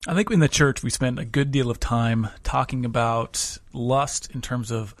I think in the church we spend a good deal of time talking about lust in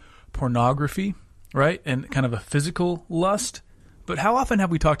terms of pornography, right? And kind of a physical lust. But how often have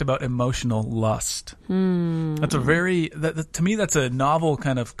we talked about emotional lust? That's to me, that's a novel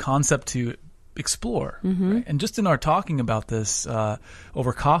kind of concept to explore. Right? And just in our talking about this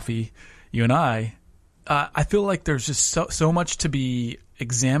over coffee, you and I feel like there's just so much to be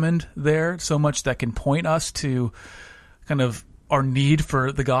examined there, so much that can point us to kind of our need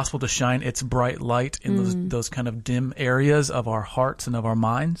for the gospel to shine its bright light in those kind of dim areas of our hearts and of our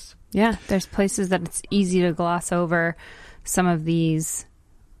minds. Yeah, there's places that it's easy to gloss over. Some of these,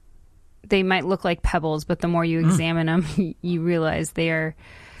 they might look like pebbles, but the more you examine them, you realize they are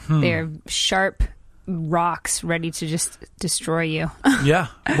sharp rocks ready to just destroy you. Yeah.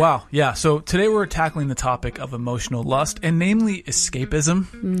 Wow. Yeah. So today we're tackling the topic of emotional lust, and namely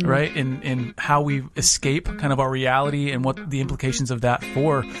escapism, right? In how we escape kind of our reality and what the implications of that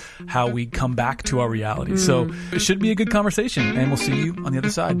for how we come back to our reality. So it should be a good conversation, and we'll see you on the other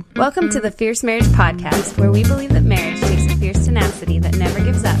side. Welcome to the Fierce Marriage Podcast, where we believe that marriage takes a fierce tenacity that never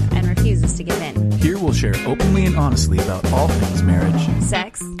gives up and refuses to give in. Here we'll share openly and honestly about all things marriage,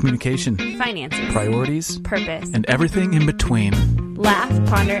 sex, communication, finances, priorities, purpose, and everything in between. Laugh,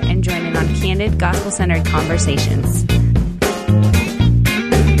 ponder, and join in on candid, gospel-centered conversations.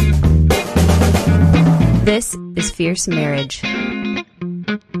 This is Fierce Marriage.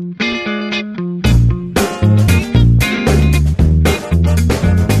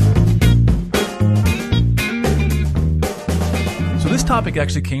 This topic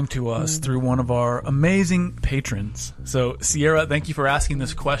actually came to us through one of our amazing patrons. So, Sierra, thank you for asking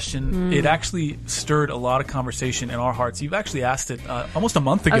this question. It actually stirred a lot of conversation in our hearts. You've actually asked it almost a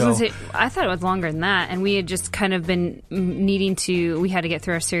month ago. I thought it was longer than that, and we had just kind of been we had to get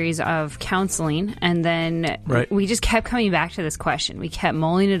through our series of counseling, and then we just kept coming back to this question. We kept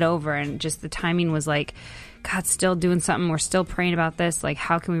mulling it over, and just the timing was like, God's still doing something. We're still praying about this. Like,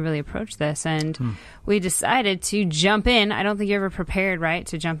 how can we really approach this? And we decided to jump in. I don't think you're ever prepared, right,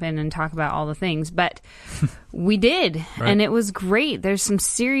 to jump in and talk about all the things, but we did. And it was great. There's some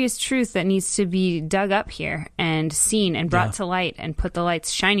serious truth that needs to be dug up here and seen and brought to light and put the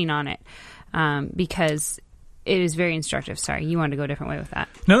lights shining on it, because it is very instructive. Sorry, you wanted to go a different way with that.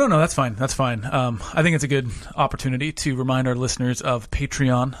 No, that's fine. That's fine. I think it's a good opportunity to remind our listeners of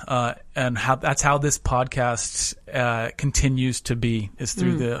Patreon, and that's how this podcast continues to be, is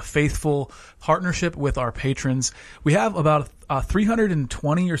through the faithful partnership with our patrons. We have about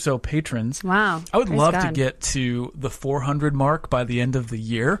 320 or so patrons. Wow. I would love to get to the 400 mark by the end of the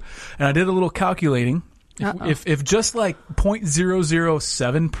year. And I did a little calculating. If just like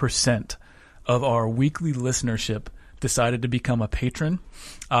 0.007% of our weekly listenership decided to become a patron,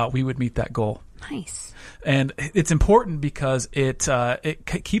 we would meet that goal. Nice. And it's important because it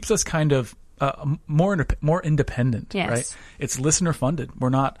keeps us kind of more independent, right? It's listener funded. We're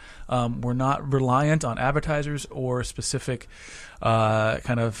not reliant on advertisers or specific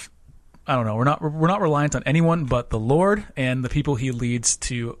kind of, I don't know. We're not reliant on anyone but the Lord and the people He leads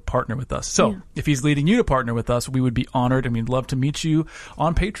to partner with us. So if He's leading you to partner with us, we would be honored, and we'd love to meet you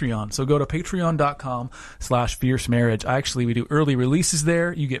on Patreon. So go to patreon.com/fiercemarriage. We do early releases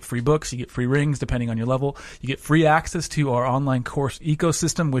there. You get free books, you get free rings, depending on your level. You get free access to our online course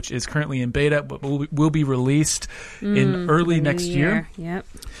ecosystem, which is currently in beta, but will be released in early next year. Yep.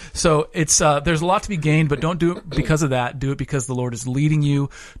 So it's there's a lot to be gained, but don't do it because of that. Do it because the Lord is leading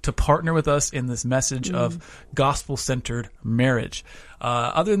you to partner with us in this message of gospel-centered marriage.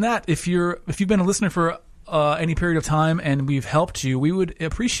 Other than that, if you've been a listener for any period of time and we've helped you, we would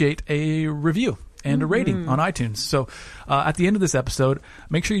appreciate a review and a rating on iTunes. So at the end of this episode,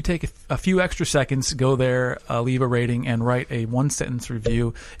 make sure you take a few extra seconds, go there, leave a rating, and write a one-sentence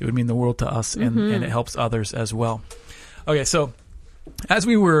review. It would mean the world to us, and it helps others as well. Okay, so as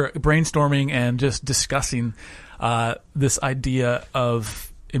we were brainstorming and just discussing this idea of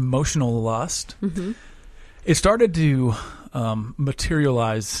emotional lust, it started to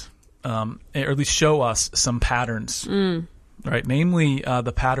materialize, or at least show us some patterns, right? Namely,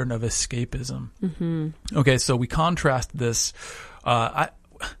 the pattern of escapism. Okay, so we contrast this.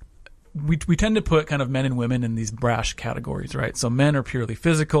 We tend to put kind of men and women in these brash categories, right? So men are purely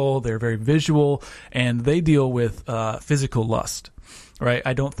physical, they're very visual, and they deal with physical lust. Right,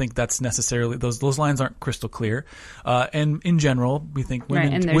 I don't think that's necessarily those lines aren't crystal clear, and in general, we think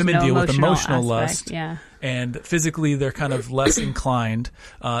women deal with emotional lust, and physically they're kind of less inclined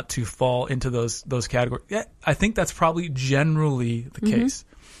to fall into those categories. Yeah, I think that's probably generally the case.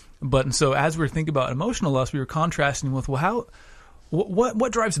 But and so as we were thinking about emotional lust, we were contrasting with what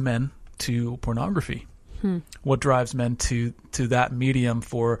drives men to pornography, What drives men to that medium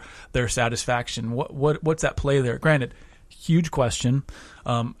for their satisfaction? What's at play there? Granted, huge question.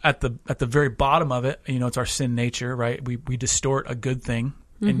 At the very bottom of it, it's our sin nature, right? We distort a good thing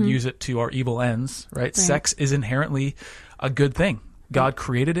and use it to our evil ends, right? Sex is inherently a good thing. God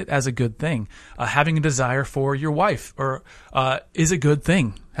created it as a good thing. Having a desire for your wife is a good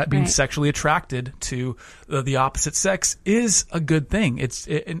thing. Being sexually attracted to the opposite sex is a good thing.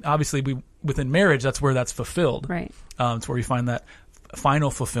 And obviously within marriage, that's where that's fulfilled. Right. It's where we find that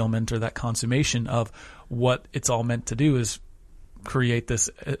final fulfillment or that consummation of what it's all meant to do is create this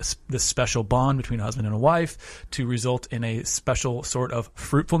special bond between a husband and a wife to result in a special sort of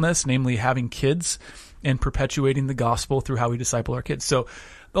fruitfulness, namely having kids and perpetuating the gospel through how we disciple our kids. So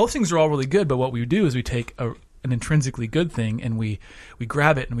those things are all really good, but what we do is we take an intrinsically good thing and we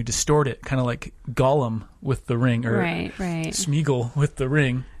grab it and we distort it, kind of like Gollum with the ring or Smeagol with the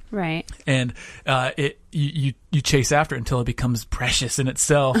ring. Right. And you chase after it until it becomes precious in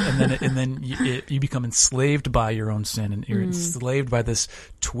itself, and then you become enslaved by your own sin, and you're enslaved by this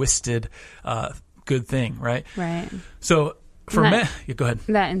twisted good thing, right? Right. So for men, go ahead.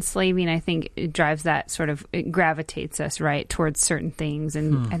 That enslaving, I think, it drives that it gravitates us right towards certain things,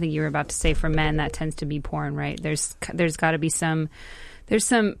 and I think you were about to say for men that tends to be porn, right? There's got to be some. There's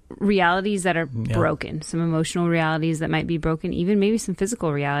some realities that are broken, some emotional realities that might be broken, even maybe some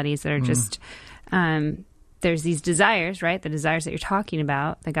physical realities that are just, there's these desires, right? The desires that you're talking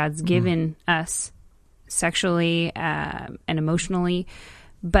about that God's given us sexually and emotionally,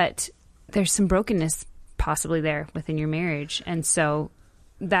 but there's some brokenness possibly there within your marriage. And so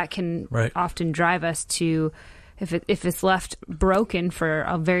that can often drive us to, if it's left broken for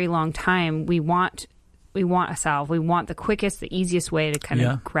a very long time, we want a salve. We want the quickest, the easiest way to kind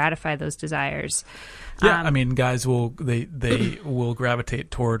of gratify those desires. Yeah, guys will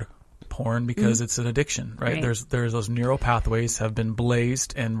gravitate toward porn because it's an addiction, right? There's those neural pathways have been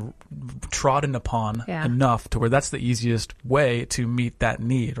blazed and trodden upon enough to where that's the easiest way to meet that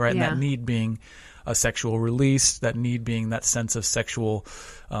need, right? And that need being a sexual release, that need being that sense of sexual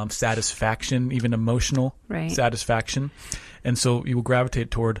satisfaction, even emotional satisfaction. And so you will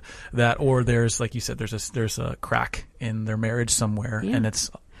gravitate toward that, or there's, like you said, there's a crack in their marriage somewhere, and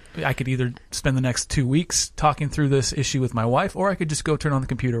I could either spend the next 2 weeks talking through this issue with my wife, or I could just go turn on the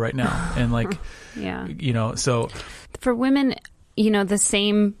computer right now and so for women,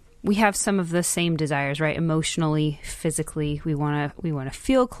 we have some of the same desires, right? Emotionally, physically, we want to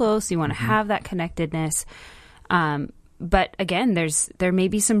feel close, we want to have that connectedness. But again, there may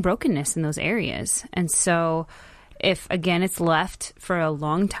be some brokenness in those areas, and so. If, again, it's left for a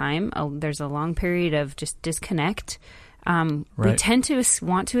long time, there's a long period of just disconnect, we tend to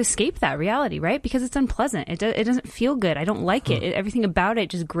want to escape that reality, right? Because it's unpleasant. It doesn't feel good. I don't like it. Everything about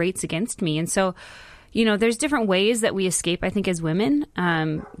it just grates against me. And so, there's different ways that we escape, I think, as women.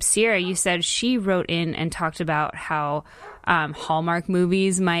 Sierra, you said she wrote in and talked about how Hallmark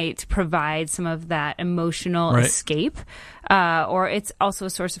movies might provide some of that emotional escape, or it's also a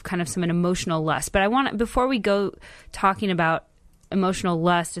source of kind of some emotional lust. But before we go talking about emotional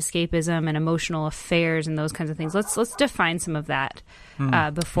lust, escapism, and emotional affairs and those kinds of things, let's define some of that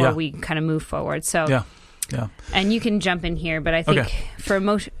before we kind of move forward. So, and you can jump in here, but I think for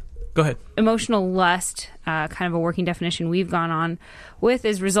Go ahead. Emotional lust, kind of a working definition we've gone on with,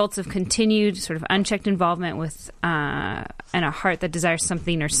 is results of continued sort of unchecked involvement with and a heart that desires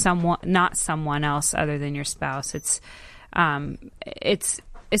something or someone, not someone else other than your spouse. It's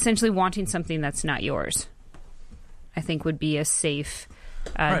essentially wanting something that's not yours, I think would be a safe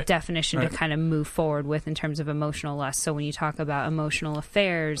definition to kind of move forward with in terms of emotional lust. So when you talk about emotional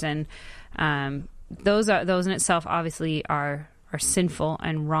affairs, and those in itself obviously are sinful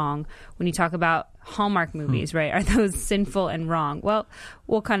and wrong. When you talk about Hallmark movies, right, are those sinful and wrong? Well,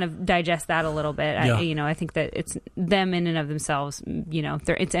 we'll kind of digest that a little bit. I think that it's them in and of themselves,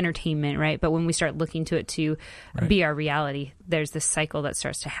 it's entertainment, right? But when we start looking to it to be our reality, there's this cycle that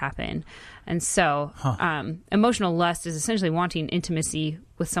starts to happen. And so emotional lust is essentially wanting intimacy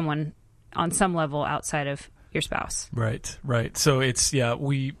with someone on some level outside of your spouse. Right. So it's,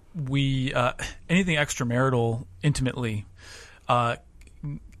 we anything extramarital intimately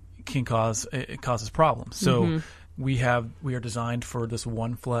can causes problems. So we are designed for this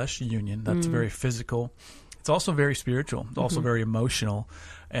one flesh union that's very physical. It's also very spiritual. It's also very emotional.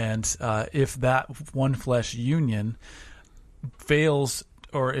 And if that one flesh union fails,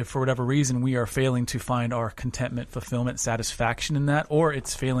 or if for whatever reason we are failing to find our contentment, fulfillment, satisfaction in that, or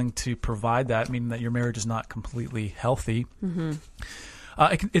it's failing to provide that, meaning that your marriage is not completely healthy,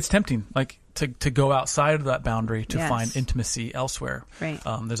 it's tempting. Like to go outside of that boundary to Yes. find intimacy elsewhere. Right.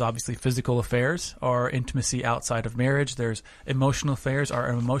 There's obviously physical affairs or intimacy outside of marriage. There's emotional affairs or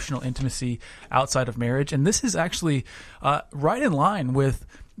emotional intimacy outside of marriage. And this is actually right in line with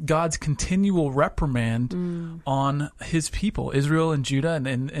God's continual reprimand on his people, Israel and Judah,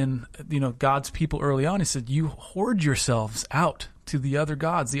 and God's people early on. He said, you hoard yourselves out to the other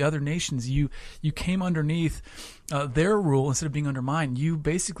gods, the other nations. You came underneath their rule instead of being under mine. You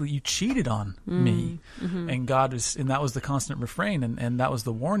cheated on me. And and that was the constant refrain, and that was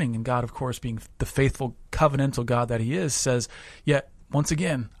the warning. And God, of course, being the faithful covenantal God that he is, says, yet once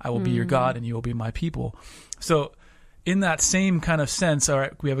again, I will be your God and you will be my people. So in that same kind of sense, all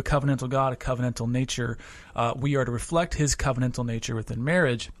right, we have a covenantal God, a covenantal nature. We are to reflect his covenantal nature within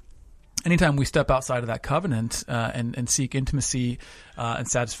marriage. Anytime we step outside of that covenant and seek intimacy and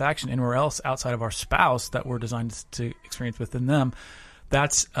satisfaction anywhere else outside of our spouse that we're designed to experience within them,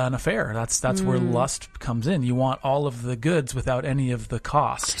 that's an affair. That's where lust comes in. You want all of the goods without any of the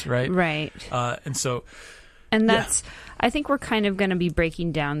cost, right? Right. And that's, I think we're kind of going to be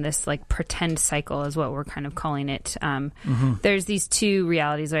breaking down this like pretend cycle is what we're kind of calling it. There's these two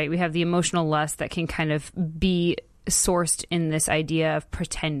realities, right? We have the emotional lust that can kind of be sourced in this idea of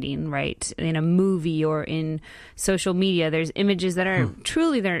pretending, right? In a movie or in social media, there's images that are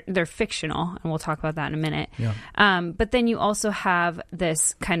truly, they're fictional. And we'll talk about that in a minute. Yeah. But then you also have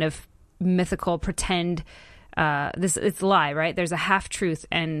this kind of mythical pretend it's a lie, right? There's a half truth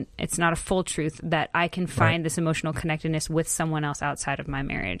and it's not a full truth that I can find this emotional connectedness with someone else outside of my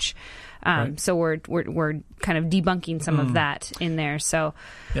marriage. So we're kind of debunking some of that in there. So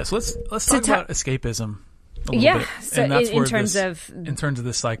so let's talk about escapism a little bit. So and that's in terms of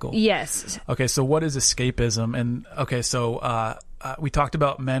this cycle. Yes. Okay, so what is escapism? And okay, so we talked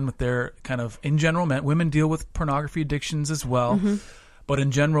about men with their kind of, in general, women deal with pornography addictions as well. But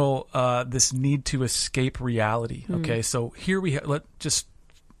in general, this need to escape reality. Okay, so here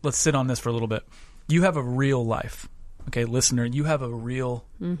let's sit on this for a little bit. You have a real life. Okay, listener, you have a real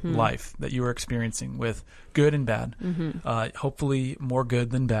life that you are experiencing with good and bad. Hopefully more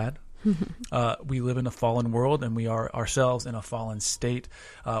good than bad. We live in a fallen world, and we are ourselves in a fallen state.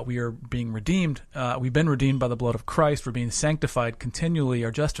 We are being redeemed. We've been redeemed by the blood of Christ. We're being sanctified continually.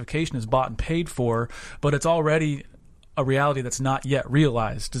 Our justification is bought and paid for, but it's already a reality that's not yet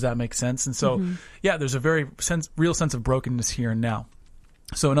realized. Does that make sense? And so, there's a very real sense of brokenness here and now.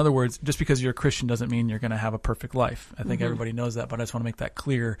 So in other words, just because you're a Christian doesn't mean you're going to have a perfect life. I think everybody knows that, but I just want to make that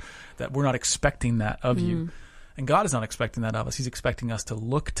clear that we're not expecting that of you. And God is not expecting that of us. He's expecting us to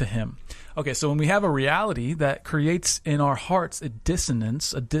look to him. Okay, so when we have a reality that creates in our hearts a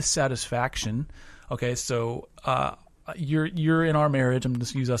dissonance, a dissatisfaction, okay, so you're in our marriage. I'm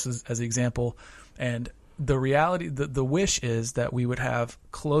just use us as an example, and the reality, the wish is that we would have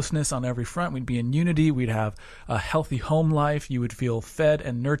closeness on every front. We'd be in unity. We'd have a healthy home life. You would feel fed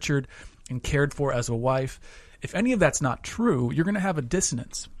and nurtured and cared for as a wife. If any of that's not true, you're going to have a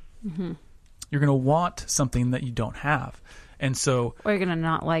dissonance. You're going to want something that you don't have. And so, or you're going to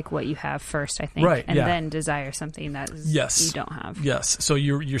not like what you have first, I think, and then desire something that you don't have. Yes. So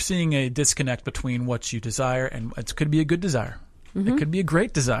you're seeing a disconnect between what you desire, and it could be a good desire. It could be a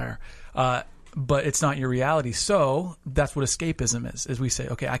great desire. But it's not your reality. So that's what escapism is we say,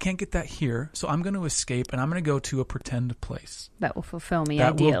 okay, I can't get that here, so I'm going to escape, and I'm going to go to a pretend place. That will fulfill me,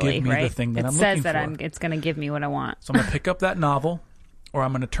 that ideally, will give me right? the thing that I'm looking for. It says that it's going to give me what I want. So I'm going to pick up that novel, or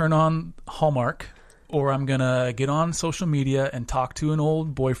I'm going to turn on Hallmark, or I'm going to get on social media and talk to an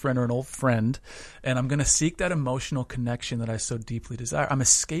old boyfriend or an old friend, and I'm going to seek that emotional connection that I so deeply desire. I'm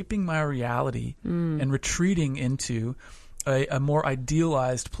escaping my reality and retreating into a more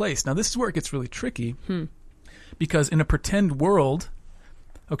idealized place. Now, this is where it gets really tricky, because in a pretend world,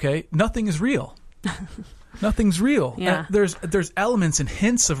 okay, nothing is real. Nothing's real. Yeah. There's elements and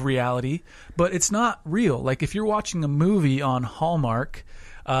hints of reality, but it's not real. Like if you're watching a movie on Hallmark,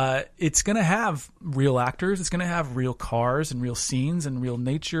 it's going to have real actors, it's going to have real cars and real scenes and real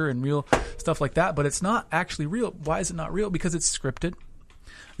nature and real stuff like that, but it's not actually real. Why is it not real? Because it's scripted.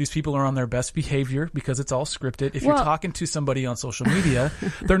 These people are on their best behavior because it's all scripted. If you're talking to somebody on social media,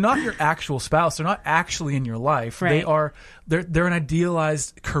 they're not your actual spouse. They're not actually in your life. Right. They're an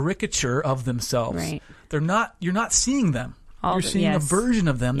idealized caricature of themselves. Right. You're not seeing them. You're seeing a version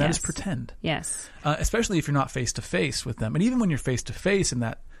of them that is pretend. Yes. Especially if you're not face to face with them. And even when you're face to face in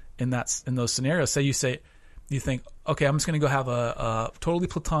those scenarios, you think, okay, I'm just going to go have a totally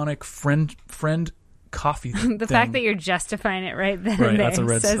platonic friend coffee the fact that you're justifying it right then and there that's a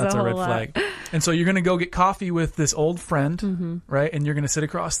red flag. And so you're going to go get coffee with this old friend, right? And you're going to sit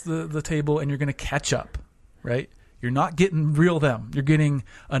across the table and you're going to catch up, right? You're not getting real them. You're getting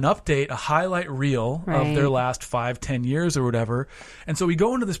an update, a highlight reel of their last 5-10 years or whatever. And so we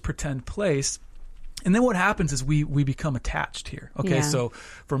go into this pretend place. And then what happens is we become attached here. Okay, Yeah. so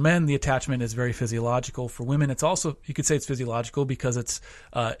for men, the attachment is very physiological. For women, it's also, you could say it's physiological because it's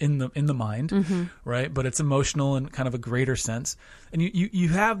in the mind, right? But it's emotional in kind of a greater sense. And you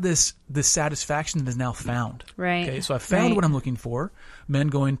have this satisfaction that is now found. Right. Okay, so I found what I'm looking for. Men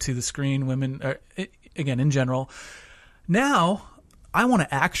going to the screen, women, again, in general. Now, I want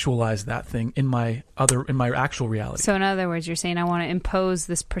to actualize that thing in my actual reality. So in other words, you're saying I want to impose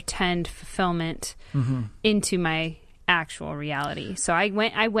this pretend fulfillment into my actual reality. So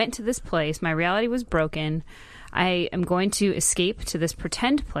I went to this place. My reality was broken. I am going to escape to this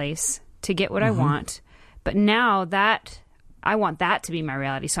pretend place to get what I want. But now that I want that to be my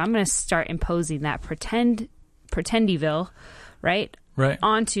reality, so I'm going to start imposing that pretendyville, right? Right.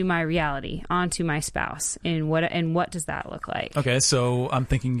 Onto my reality, onto my spouse. And what does that look like? Okay, so I'm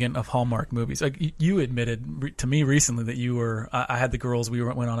thinking again of Hallmark movies. Like you admitted to me recently that you were. I had the girls. We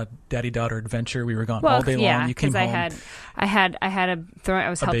went on a daddy-daughter adventure. We were gone all day long. You came home. I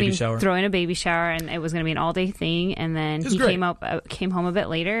was helping throwing a baby shower, and it was going to be an all-day thing. And then he came home a bit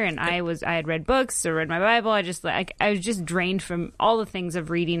later, and I had read books or read my Bible. I was just drained from all the things of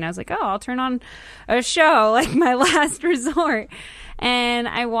reading. I was like, oh, I'll turn on a show, like my last resort. And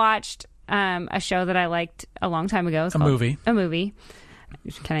I watched a show that I liked a long time ago. It's a movie.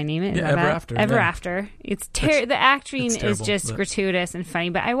 Can I name it? Yeah, Ever After. Ever After. It's the acting is just gratuitous and funny,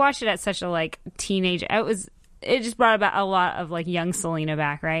 but I watched it at such a teenage. It just brought about a lot of young Selena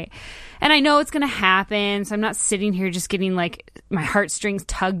back, right? And I know it's going to happen, so I'm not sitting here just getting my heartstrings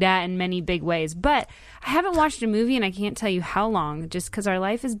tugged at in many big ways. But I haven't watched a movie, and I can't tell you how long, just because our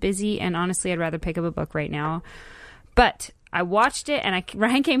life is busy. And honestly, I'd rather pick up a book right now. But I watched it, and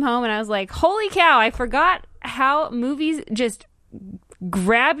Ryan came home, and I was like, holy cow, I forgot how movies just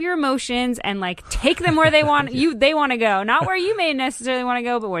grab your emotions and take them where they want they want to go, not where you may necessarily want to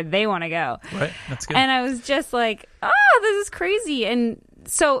go, but where they want to go. Right, that's good. And I was just like, this is crazy. And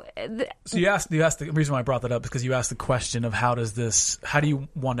so you asked the reason why I brought that up is because you asked the question of how do you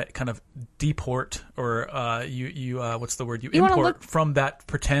want to kind of deport or what's the word, you import from that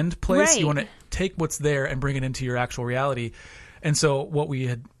pretend place. Right. You want to take what's there and bring it into your actual reality. And so what we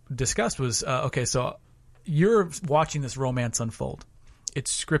had discussed was okay, so you're watching this romance unfold.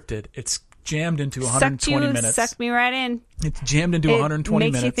 It's scripted. It's jammed into 120 minutes. Sucked me right in. It's jammed into 120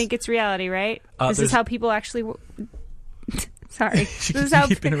 minutes. Makes you think it's reality, right? This is how people actually. Sorry, this is how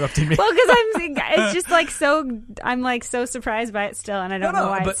keep interrupting me. Well, because it's just I'm so surprised by it still, and I don't know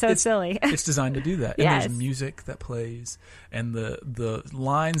why it's so silly. It's designed to do that. And yes. There's music that plays, and the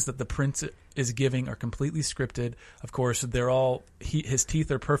lines that the prince is giving are completely scripted. Of course, they're all his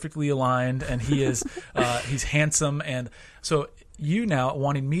teeth are perfectly aligned, and he is he's handsome, and so. You now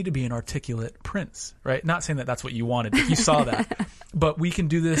wanting me to be an articulate prince, right? Not saying that that's what you wanted. If you saw that, but we can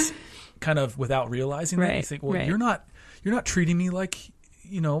do this kind of without realizing that. You think, well, you're not treating me like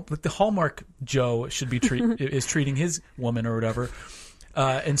the Hallmark Joe should be is treating his woman or whatever.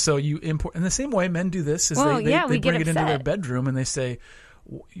 And so you import in the same way men do this. Is they bring it into their bedroom and they say,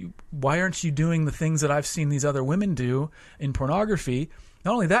 why aren't you doing the things that I've seen these other women do in pornography?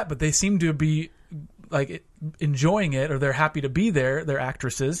 Not only that, but they seem to be enjoying it, or they're happy to be there. They're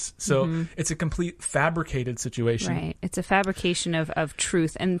actresses, so it's a complete fabricated situation. Right, it's a fabrication of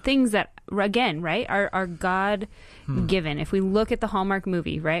truth and things that again, right, are God given. If we look at the Hallmark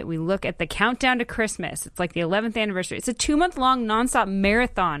movie, right, we look at the countdown to Christmas. It's like the 11th anniversary. It's a 2-month long nonstop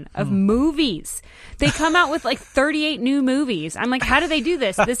marathon of movies. They come out with 38 new movies. I'm like, how do they do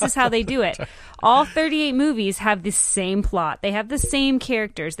this? This is how they do it. All 38 movies have the same plot. They have the same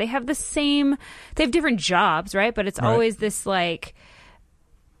characters. They have different jobs, right? But it's always this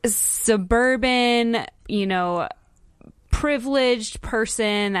suburban, privileged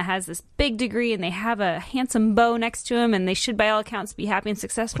person that has this big degree and they have a handsome beau next to him and they should by all accounts be happy and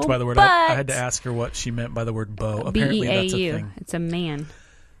successful. Which, by the word, I had to ask her what she meant by the word beau. Apparently that's a thing. It's a man.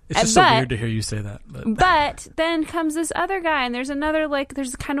 It's just so weird to hear you say that. But then comes this other guy, and there's another,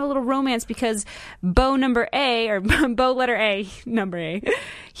 there's kind of a little romance because Beau number A, or Beau letter A, number A,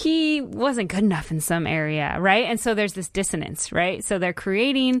 he wasn't good enough in some area, right? And so there's this dissonance, right? So they're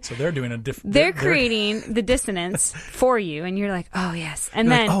creating... So they're doing a different... They're creating the dissonance for you, and you're like, oh, yes. And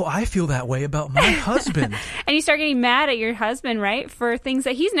you're then... I feel that way about my husband. And you start getting mad at your husband, right? For things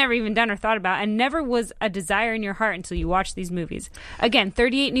that he's never even done or thought about, and never was a desire in your heart until you watch these movies. Again,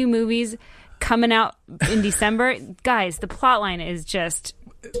 38 new movies coming out in December. Guys, the plot line is just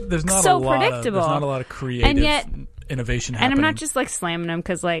there's not so a lot predictable. There's not a lot of creative. And yet, innovation happening. And I'm not just like slamming them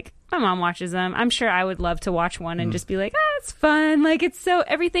because like my mom watches them. I'm sure I would love to watch one and just be like, it's fun. Like it's so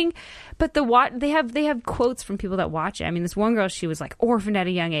everything. But they have quotes from people that watch it. I mean, this one girl, she was like orphaned at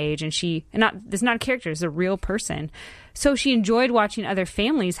a young age, and it's not a character, it's a real person. So she enjoyed watching other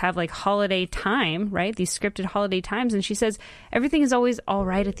families have like holiday time, right? These scripted holiday times. And she says everything is always all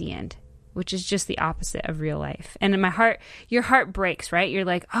right at the end, which is just the opposite of real life. And in your heart breaks, right? You're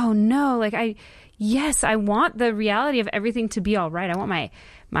like, oh no, like I want the reality of everything to be all right. I want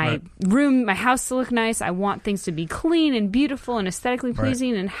my room, my house to look nice. I want things to be clean and beautiful and aesthetically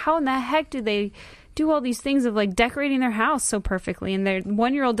pleasing. Right. And how in the heck do they do all these things of like decorating their house so perfectly and their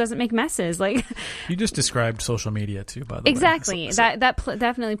 1-year-old doesn't make messes? Like you just described social media too, by the exactly. way. Exactly. That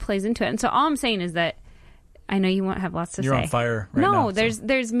definitely plays into it. And so all I'm saying is that I know you won't have lots to say. You're on fire right now. No,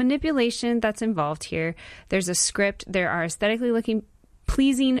 there's manipulation that's involved here. There's a script. There are aesthetically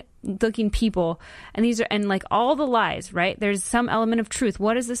pleasing looking people, and these are, and like all the lies, right? There's some element of truth.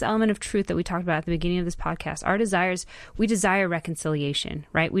 What is this element of truth that we talked about at the beginning of this podcast? Our desires, we desire reconciliation,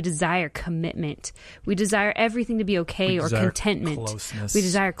 right? We desire commitment. We desire everything to be okay, or contentment. Closeness. We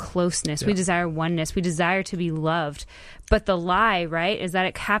desire closeness. Yeah. We desire oneness. We desire to be loved. But the lie, right, is that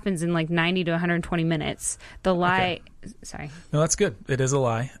it happens in like 90 to 120 minutes. The lie... Okay. Sorry. No, that's good. It is a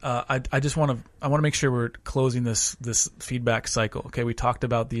lie. I just want to make sure we're closing this feedback cycle. Okay, we talked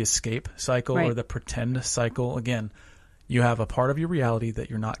about the escape cycle, right, or the pretend cycle. Again, you have a part of your reality that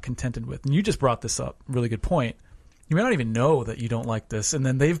you're not contented with. And you just brought this up. Really good point. You may not even know that you don't like this, and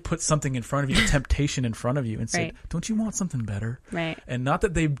then they've put something in front of you, a temptation in front of you, and said, right, "Don't you want something better?" Right. And not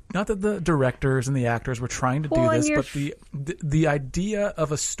that the directors and the actors were trying to do this, but the idea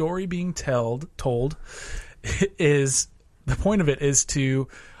of a story being told is, the point of it is to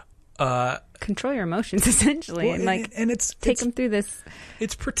control your emotions, essentially, well, and take them through this.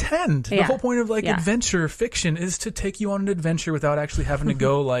 It's pretend. Yeah. The whole point of adventure fiction is to take you on an adventure without actually having to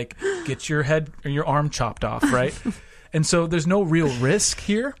go like get your head or your arm chopped off, right? And so there's no real risk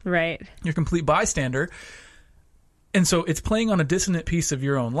here. Right. You're a complete bystander. And so it's playing on a dissonant piece of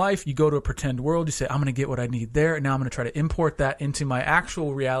your own life. You go to a pretend world. You say, I'm going to get what I need there. And now I'm going to try to import that into my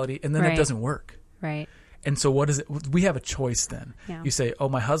actual reality. And then it doesn't work. Right. And so what is it? We have a choice then. Yeah. You say, oh,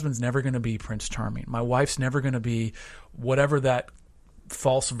 my husband's never going to be Prince Charming. My wife's never going to be whatever that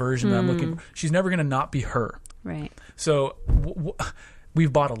false version that I'm looking for. She's never going to not be her. Right. So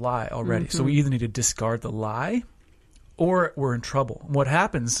we've bought a lie already. Mm-hmm. So we either need to discard the lie or we're in trouble. What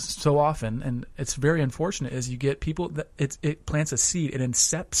happens so often, and it's very unfortunate, is you get people that it plants a seed. It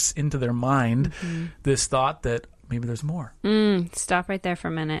incepts into their mind this thought that maybe there's more. Stop right there for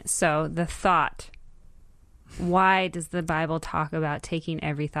a minute. So the thought... Why does the Bible talk about taking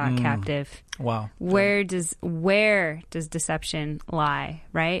every thought captive? Wow. Where does deception lie,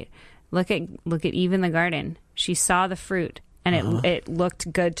 right? Look at Eve in the garden. She saw the fruit and it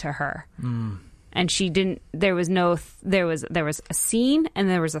looked good to her. And she didn't, there was a scene and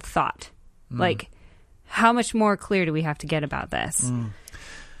there was a thought. Like, how much more clear do we have to get about this?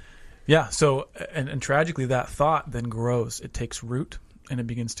 Yeah. So, and tragically that thought then grows. It takes root and it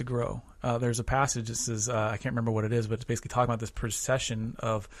begins to grow. There's a passage that says, I can't remember what it is, but it's basically talking about this procession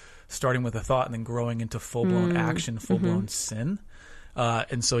of starting with a thought and then growing into full-blown action, full-blown sin.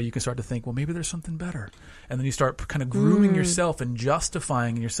 And so you can start to think, well, maybe there's something better. And then you start kind of grooming yourself and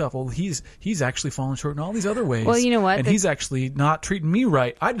justifying yourself. Well, he's actually fallen short in all these other ways. Well, you know what? And he's actually not treating me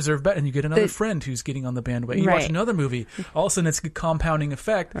right. I deserve better. And you get another friend who's getting on the bandwagon. You watch another movie. All of a sudden, it's a compounding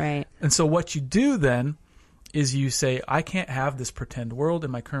effect. Right. And so what you do then is you say, I can't have this pretend world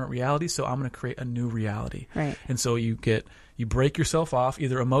in my current reality, so I'm going to create a new reality. Right. And so you break yourself off,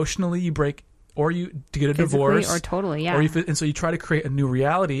 either emotionally you break, or you get a divorce. Or totally, yeah. And so you try to create a new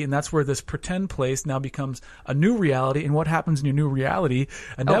reality, and that's where this pretend place now becomes a new reality. And what happens in your new reality,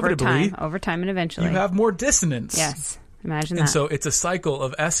 inevitably, over time and eventually, you have more dissonance. Yes, imagine that. And so it's a cycle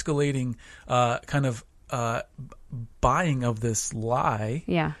of escalating buying of this lie.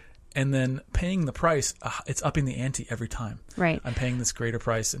 Yeah. And then paying the price, it's upping the ante every time. Right. I'm paying this greater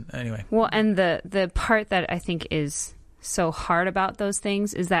price. And anyway. Well, and the part that I think is so hard about those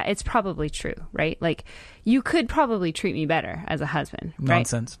things is that it's probably true, right? Like, you could probably treat me better as a husband,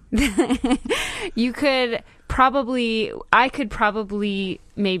 right? Nonsense. I could probably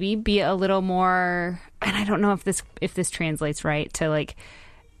maybe be a little more, and I don't know if this translates right to like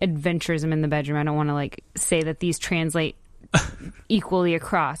adventurism in the bedroom. I don't want to like say that these translate equally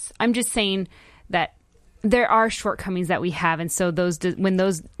across. I'm just saying that there are shortcomings that we have, and so when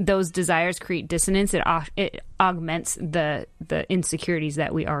those desires create dissonance, it augments the insecurities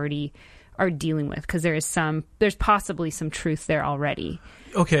that we already are dealing with, because there's possibly some truth there already.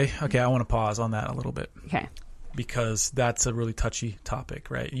 Okay, I want to pause on that a little bit. Okay. because that's a really touchy topic,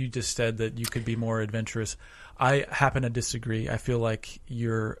 right? You just said that you could be more adventurous. I happen to disagree. I feel like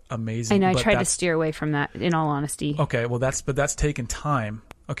you're amazing. I know. I tried to steer away from that, in all honesty. Okay, well, that's taken time.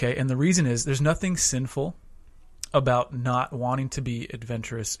 Okay, and the reason is there's nothing sinful about not wanting to be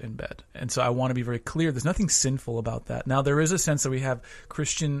adventurous in bed. And so I want to be very clear. There's nothing sinful about that. Now, there is a sense that we have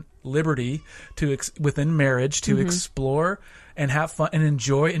Christian liberty to within marriage to explore and have fun and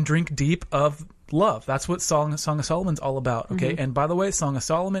enjoy and drink deep of love. That's what Song of Solomon's all about. Okay, and by the way, Song of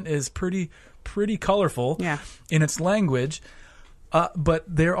Solomon is pretty colorful in its language. But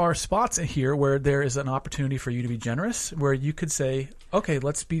there are spots in here where there is an opportunity for you to be generous, where you could say, okay,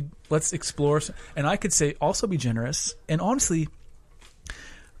 let's explore. And I could say, also be generous. And honestly,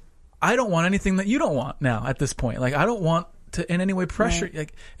 I don't want anything that you don't want now at this point. Like, I don't want to in any way pressure. Right.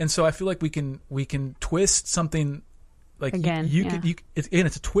 Like, and so I feel like we can twist something like again,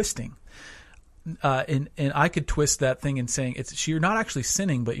 it's a twisting. And I could twist that thing in saying you're not actually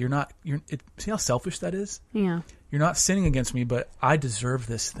sinning, but see how selfish that is? Yeah. You're not sinning against me, but I deserve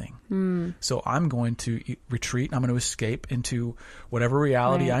this thing. So I'm going to retreat. I'm going to escape into whatever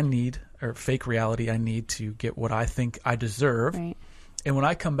reality I need, or fake reality I need, to get what I think I deserve. Right. And when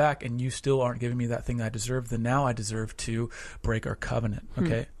I come back and you still aren't giving me that thing that I deserve, then now I deserve to break our covenant.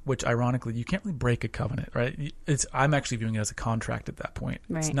 Okay. Which ironically, you can't really break a covenant, right? I'm actually viewing it as a contract at that point.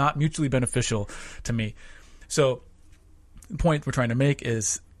 Right. It's not mutually beneficial to me. So the point we're trying to make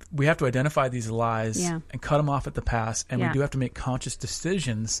is we have to identify these lies and cut them off at the pass. And we do have to make conscious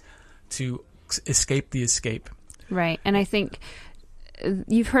decisions to escape the escape. Right. And I think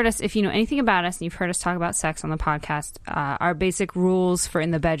you've heard us, if you know anything about us and you've heard us talk about sex on the podcast, our basic rules for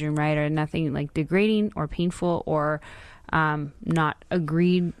in the bedroom, right, are nothing like degrading or painful or not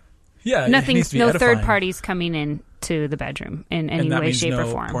agreed. Yeah. Nothing, no edifying. third parties coming in to the bedroom in any way, shape, or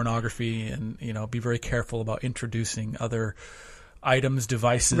form. Pornography, and be very careful about introducing other items,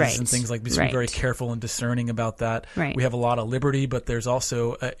 devices, and things like this. Be very careful and discerning about that. Right. We have a lot of liberty, but there's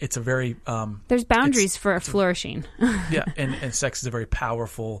also it's a very there's boundaries for flourishing. And sex is a very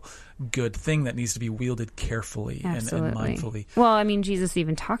powerful, good thing that needs to be wielded carefully and mindfully. Well, I mean, Jesus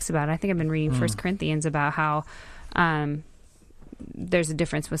even talks about it. I think I've been reading 1 Corinthians about how there's a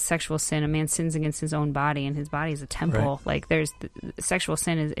difference with sexual sin. A man sins against his own body, and his body is a temple. Right. Like there's sexual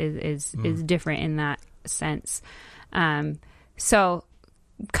sin is different in that sense. So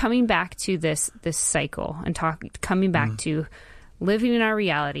coming back to this cycle and coming back to living in our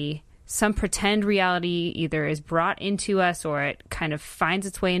reality, some pretend reality either is brought into us or it kind of finds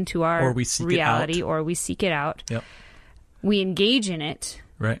its way into our reality, or we seek it out. Yep. We engage in it.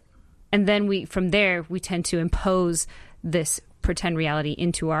 Right. And then from there, we tend to impose this pretend reality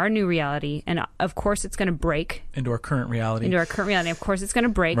into our new reality. And of course, it's going to break. Into our current reality. Of course, it's going to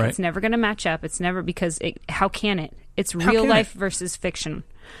break. Right. It's never going to match up. It's never, because how can it? It's real life versus fiction.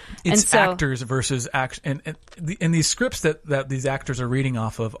 It's actors versus action. And these scripts that these actors are reading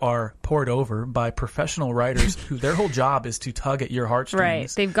off of are poured over by professional writers who their whole job is to tug at your heartstrings. Right.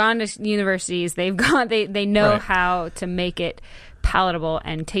 They've gone to universities. They know how to make it palatable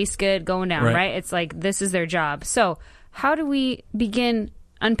and taste good going down, right? It's like this is their job. So how do we begin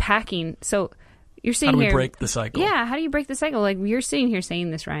unpacking? So you're sitting here. How do we break the cycle? Yeah, how do you break the cycle? Like, you're sitting here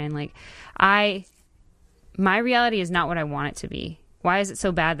saying this, Ryan. Like, my reality is not what I want it to be. Why is it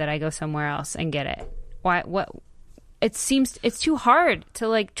so bad that I go somewhere else and get it? It seems it's too hard to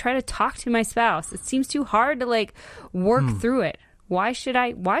like try to talk to my spouse. It seems too hard to like work through it. Why should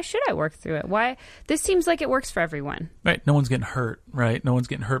I work through it? Why? This seems like it works for everyone. Right. No one's getting hurt, right? No one's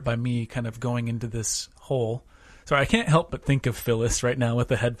getting hurt by me kind of going into this hole. Sorry, I can't help but think of Phyllis right now with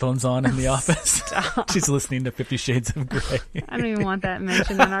the headphones on in the office. She's listening to 50 Shades of Grey. I don't even want that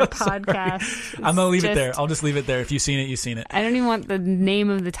mentioned on our podcast. I'm going to leave it there. I'll just leave it there. If you've seen it, you've seen it. I don't even want the name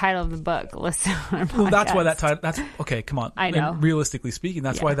of the title of the book listed on our podcast. Well, that's why that title, okay, come on. I know. And realistically speaking,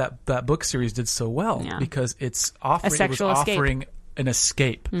 that's why that book series did so well. Yeah. Because it was offering an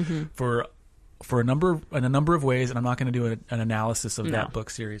escape for a number of ways, and I'm not going to do an analysis of that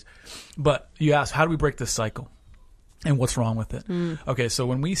book series. But you asked, how do we break this cycle? And what's wrong with it? Okay, so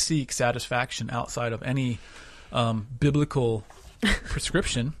when we seek satisfaction outside of any biblical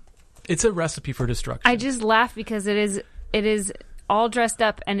prescription, it's a recipe for destruction. I just laugh because it is all dressed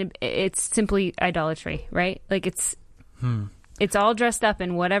up, and it's simply idolatry, right? Like it's all dressed up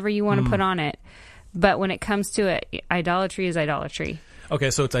in whatever you want to put on it. But when it comes to it, idolatry is idolatry. Okay,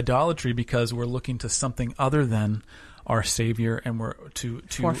 so it's idolatry because we're looking to something other than our Savior, and we're to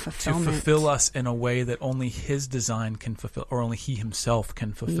fulfill us in a way that only His design can fulfill, or only He Himself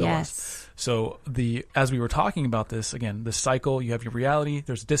can fulfill us. So as we were talking about this, again, the cycle, you have your reality,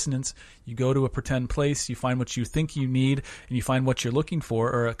 there's dissonance, you go to a pretend place, you find what you think you need, and you find what you're looking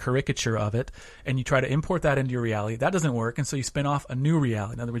for, or a caricature of it, and you try to import that into your reality. That doesn't work, and so you spin off a new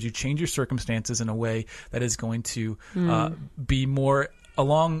reality. In other words, you change your circumstances in a way that is going to be more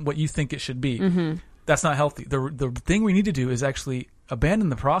along what you think it should be. Mm-hmm. That's not healthy. The thing we need to do is actually abandon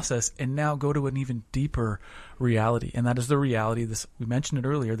the process and now go to an even deeper reality, and that is the reality. This, we mentioned it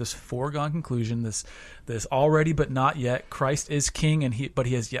earlier. This foregone conclusion. This already but not yet. Christ is King, but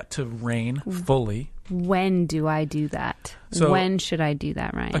He has yet to reign fully. When do I do that? So, when should I do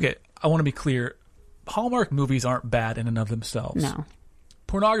that, Ryan? Okay, I want to be clear. Hallmark movies aren't bad in and of themselves. No.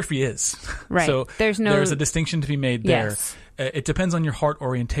 Pornography is. Right. So there's a distinction to be made there. Yes. It depends on your heart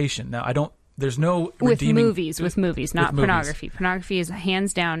orientation. Now, there's no redeeming... With movies, not pornography. Pornography is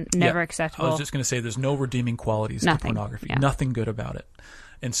hands down never acceptable. I was just going to say there's no redeeming qualities to pornography. Yeah. Nothing good about it.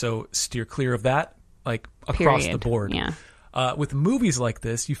 And so steer clear of that, like across the board. Yeah. With movies like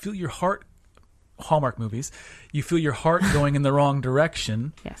this, you feel your heart, Hallmark movies, you feel your heart going in the wrong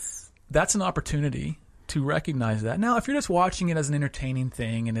direction. Yes. That's an opportunity to recognize that. Now, if you're just watching it as an entertaining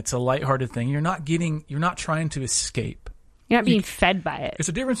thing and it's a lighthearted thing, you're not trying to escape. You're not being fed by it. There's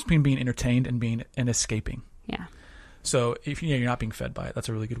a difference between being entertained and escaping. Yeah. So if you're not being fed by it, that's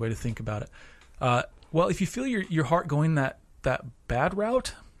a really good way to think about it. Well, if you feel your heart going that bad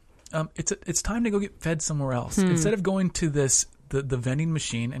route, it's time to go get fed somewhere else. Instead of going to the vending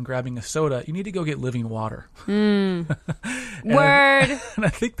machine and grabbing a soda, you need to go get living water. Word. And I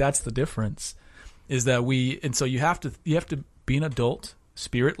think that's the difference. Is that so you have to be an adult,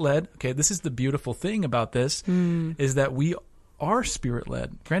 Spirit-led. Okay, this is the beautiful thing about this, is that we are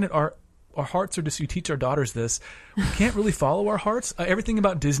Spirit-led. Granted, our hearts are just, you teach our daughters this, we can't really follow our hearts. Everything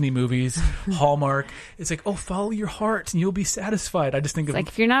about Disney movies, Hallmark, it's like, oh, follow your heart and you'll be satisfied. I just think of like,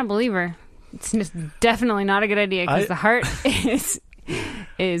 if you're not a believer, it's just definitely not a good idea, because the heart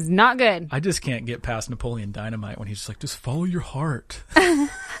is not good. I just can't get past Napoleon Dynamite when he's just like, just follow your heart.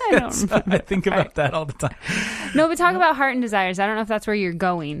 I think about that all the time. No, but talk about heart and desires. I don't know if that's where you're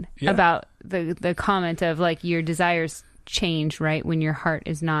going about the comment of like your desires change, right, when your heart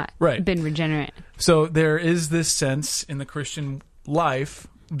is not been regenerate. So there is this sense in the Christian life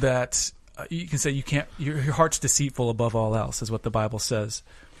that you can say your heart's deceitful above all else, is what the Bible says.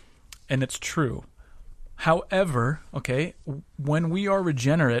 And it's true. However, okay, when we are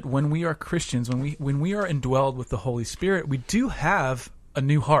regenerate, when we are Christians, when we are indwelled with the Holy Spirit, we do have a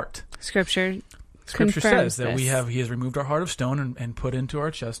new heart. Scripture says that He has removed our heart of stone and put into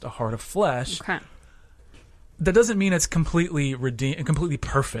our chest a heart of flesh. Okay. That doesn't mean it's completely redeemed, completely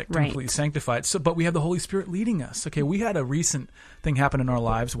perfect, completely sanctified. So, but we have the Holy Spirit leading us. Okay, we had a recent thing happen in our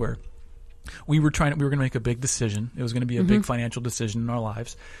lives where we were going to make a big decision. It was going to be a big financial decision in our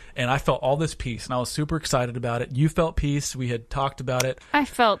lives. And I felt all this peace, and I was super excited about it. You felt peace. We had talked about it. I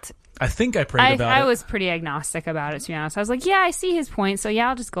think I prayed about it. I was pretty agnostic about it, to be honest. I was like, yeah, I see his point, so yeah,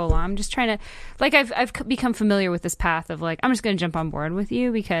 I'll just go along. I'm just trying to, like, I've become familiar with this path of like, I'm just going to jump on board with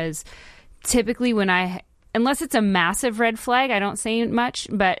you, because typically unless it's a massive red flag, I don't say much.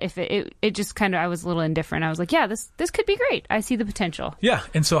 But if it just kind of, I was a little indifferent. I was like, yeah, this could be great. I see the potential. Yeah,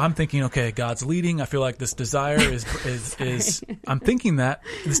 and so I'm thinking, okay, God's leading. I feel like this desire is I'm thinking that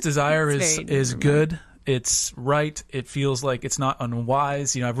this desire is good. It's right. It feels like it's not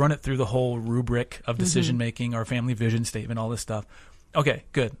unwise. I've run it through the whole rubric of decision making, our family vision statement, all this stuff. Okay,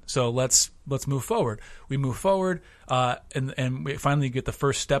 good. So let's move forward. We move forward, and we finally get the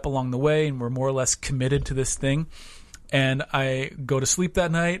first step along the way, and we're more or less committed to this thing. And I go to sleep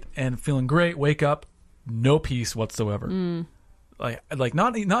that night and feeling great. Wake up, no peace whatsoever. Like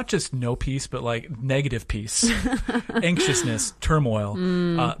not just no peace, but like negative peace, anxiousness, turmoil.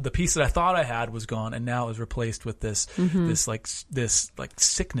 The peace that I thought I had was gone, and now is replaced with this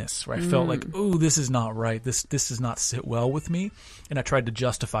sickness where I felt like, ooh, this is not right. This does not sit well with me, and I tried to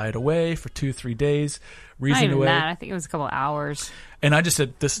justify it away for 2-3 days, reason away. That. I think it was a couple of hours, and I just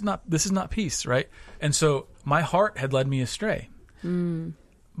said, this is not peace, right? And so my heart had led me astray.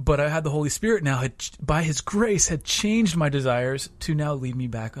 But I had the Holy Spirit now, by His grace, had changed my desires to now lead me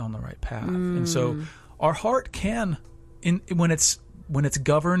back on the right path. And so our heart can, when it's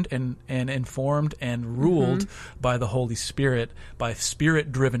governed and informed and ruled by the Holy Spirit, by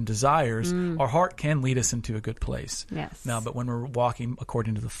Spirit-driven desires, our heart can lead us into a good place. Yes. Now, but when we're walking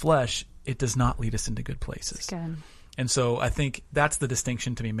according to the flesh, it does not lead us into good places. That's good. And so I think that's the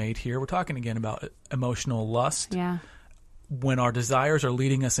distinction to be made here. We're talking again about emotional lust. Yeah. when our desires are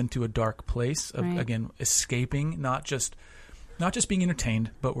leading us into a dark place of, again, escaping, not just being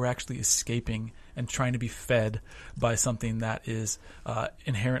entertained, but we're actually escaping and trying to be fed by something that is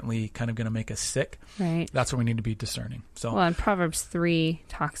inherently kind of going to make us sick. Right. That's where we need to be discerning. So, well, and Proverbs 3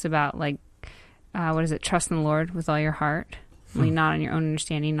 talks about what is it? Trust in the Lord with all your heart. Lean not on your own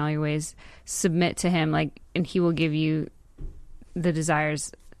understanding. In all your ways, submit to Him, and He will give you the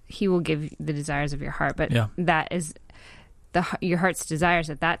desires. He will give the desires of your heart. But that is your heart's desires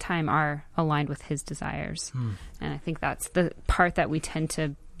at that time are aligned with His desires. And I think that's the part that we tend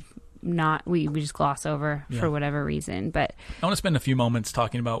to we just gloss over for whatever reason. But I want to spend a few moments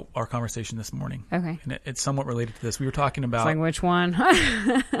talking about our conversation this morning. Okay. And it's somewhat related to this. We were talking about... It's like, which one?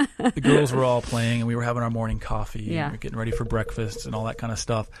 The girls were all playing, and we were having our morning coffee. Yeah. And we were getting ready for breakfast and all that kind of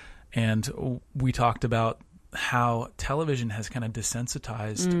stuff. And we talked about how television has kind of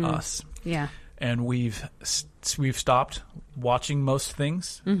desensitized us. Yeah. And we've stopped watching most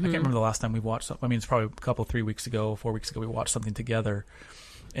things. I can't remember the last time we watched something. I mean, it's probably 4 weeks ago, we watched something together.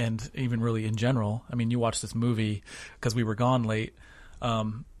 And even really in general, I mean, you watched this movie because we were gone late.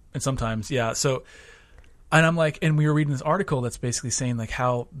 And sometimes, so, and I'm like, and we were reading this article that's basically saying like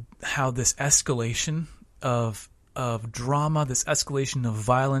how this escalation of drama, this escalation of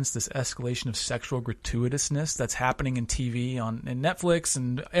violence, this escalation of sexual gratuitousness that's happening in TV, in Netflix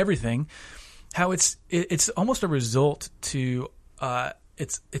and everything, how it's almost a result to,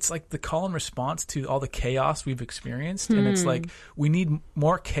 it's like the call and response to all the chaos we've experienced. And it's like, we need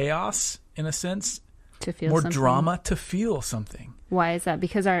more chaos in a sense, to feel more something. Drama to feel something. Why is that?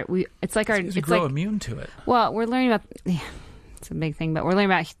 Because it's grow immune to it. Well, we're learning about, it's a big thing, but we're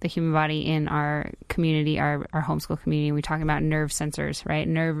learning about the human body in our community, our homeschool community. We're talking about nerve sensors, right?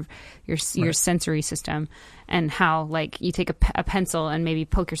 Your sensory system, and how you take a pencil and maybe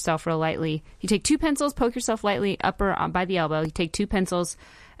poke yourself real lightly. You take 2 pencils, poke yourself lightly up or by the elbow. You take 2 pencils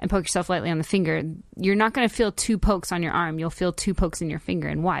and poke yourself lightly on the finger. You're not going to feel 2 pokes on your arm. You'll feel 2 pokes in your finger.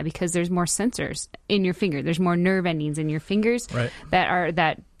 And why? Because there's more sensors in your finger. There's more nerve endings in your fingers that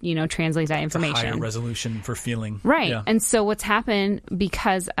translate that information. It's a higher resolution for feeling. Right. Yeah. And so what's happened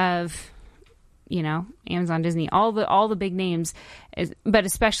because of, Amazon, Disney, all the big names, but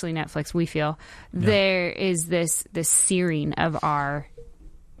especially Netflix, we feel there is this searing of our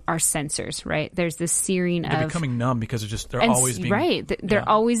sensors, right? There's this searing They're becoming numb because they're always being They're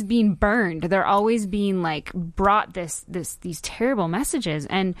always being burned. They're always being brought these terrible messages.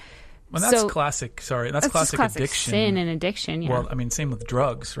 And that's classic. Sorry, that's classic addiction. Sin and addiction. Yeah. Well, I mean, same with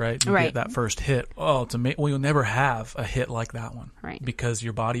drugs, right? You get that first hit. Oh, you'll never have a hit like that one, right? Because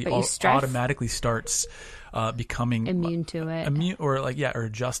your body automatically starts becoming immune to it, or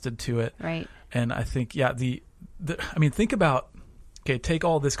adjusted to it, right? And I think, think about. Okay, take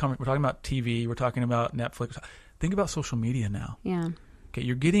all this. We're talking about TV. We're talking about Netflix. Think about social media now. Yeah. Okay,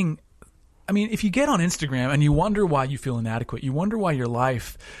 you're getting. I mean, if you get on Instagram and you wonder why you feel inadequate, you wonder why your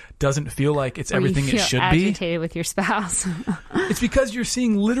life doesn't feel like it's everything it should be. Agitated with your spouse. It's because you're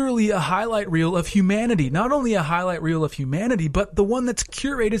seeing literally a highlight reel of humanity. Not only a highlight reel of humanity, but the one that's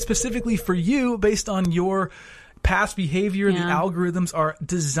curated specifically for you based on your past behavior. The algorithms are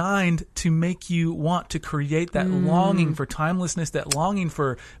designed to make you want to create that longing for timelessness, that longing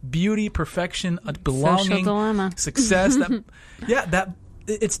for beauty, perfection, belonging, success. That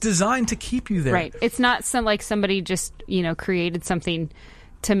it's designed to keep you there. Right. It's not somebody just created something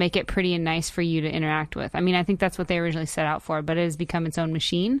to make it pretty and nice for you to interact with. I mean, I think that's what they originally set out for, but it has become its own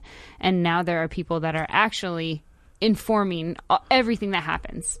machine. And now there are people that are actually informing everything that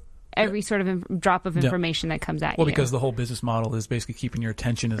happens. Every sort of drop of information that comes at you. Well, because the whole business model is basically keeping your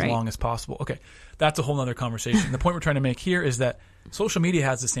attention as long as possible. Okay, that's a whole other conversation. The point we're trying to make here is that social media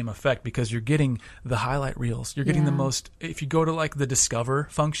has the same effect because you're getting the highlight reels. You're getting the most. If you go to the Discover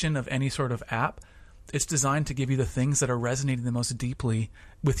function of any sort of app, it's designed to give you the things that are resonating the most deeply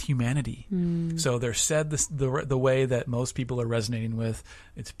with humanity. So they're said the way that most people are resonating with.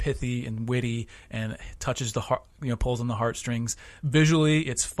 It's pithy and witty and touches the heart, pulls on the heartstrings. Visually,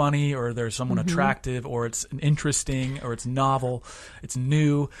 it's funny, or there's someone attractive, or it's interesting, or it's novel, it's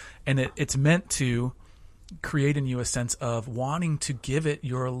new, and it's meant to create in you a sense of wanting to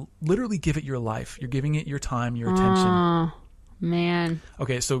literally give it your life. You're giving it your time, your attention. Oh, man.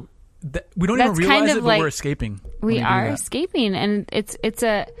 Okay, so we don't even realize it, but we're escaping. We are escaping, and it's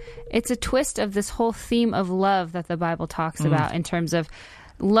a twist of this whole theme of love that the Bible talks about in terms of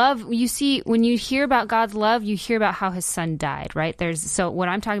love. You see, when you hear about God's love, you hear about how His Son died, right? So what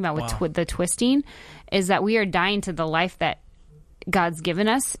I'm talking about with the twisting is that we are dying to the life that God's given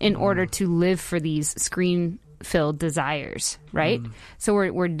us in order to live for these screen filled desires, right? So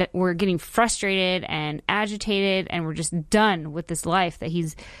we're getting frustrated and agitated, and we're just done with this life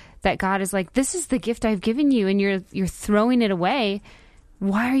that God is like, this is the gift I've given you, and you're throwing it away.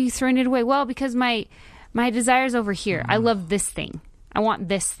 Why are you throwing it away? Well, because my desire's over here. I love this thing. I want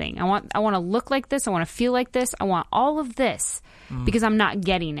this thing. I want to look like this. I want to feel like this. I want all of this because I'm not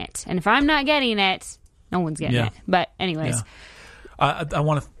getting it. And if I'm not getting it, no one's getting it. But anyways, I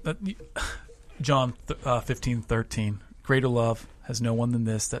want to John 15:13. Greater love has no one than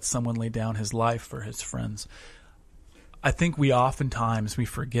this, that someone lay down his life for his friends. I think we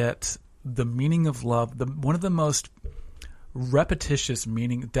forget the meaning of love. One of the most repetitious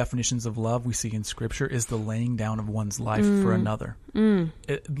definitions of love we see in Scripture is the laying down of one's life for another.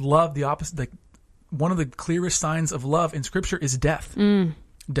 Love, the opposite. One of the clearest signs of love in Scripture is death.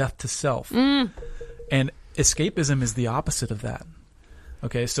 Death to self. And escapism is the opposite of that.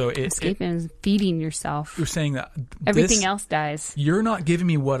 Okay, so escapism is feeding yourself. You're saying that everything else dies. You're not giving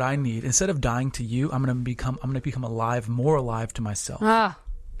me what I need. Instead of dying to you, I'm going to become alive, more alive to myself. Ah,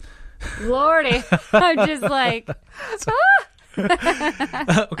 Lordy, I'm just like.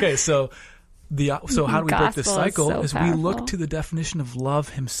 Okay, so how do we break this cycle? Is we look to the definition of love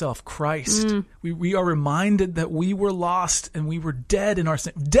himself, Christ. We are reminded that we were lost and we were dead in our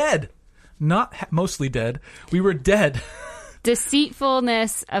sin. Dead, not mostly dead. We were dead.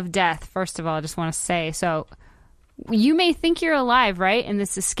 Deceitfulness of death, first of all, I just want to say. So you may think you're alive, right? In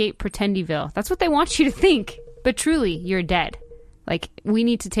this escape pretendyville. That's what they want you to think. But truly, you're dead. Like, we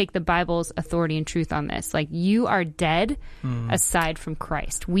need to take the Bible's authority and truth on this. Like, you are dead aside from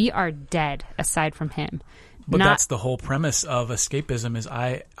Christ. We are dead aside from him. But that's the whole premise of escapism is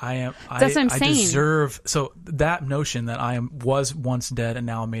I deserve. So that notion that was once dead and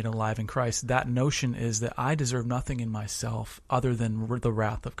now made alive in Christ, that notion is that I deserve nothing in myself other than the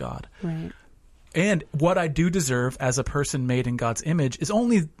wrath of God. Right. And what I do deserve as a person made in God's image is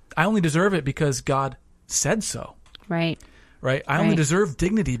I only deserve it because God said so. Right. Right? I only deserve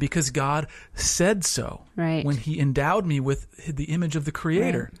dignity because God said so. Right. When he endowed me with the image of the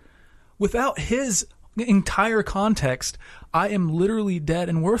Creator. Right. Without his entire context, I am literally dead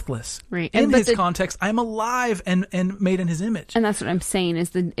and worthless. Right. In his context, I'm alive and made in his image. And that's what I'm saying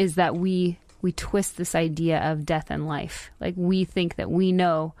is that we twist this idea of death and life. Like, we think that we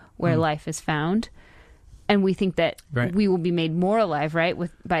know where life is found, and we think that we will be made more alive, right,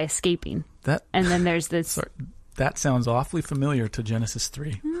 by escaping. And then there's this. Sorry, that sounds awfully familiar to Genesis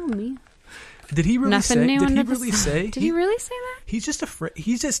 3. Oh, me. Did he really say? Did he really say? Did he really say that? He's just afraid.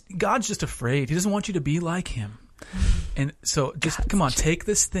 God's just afraid. He doesn't want you to be like him. And so, come on, take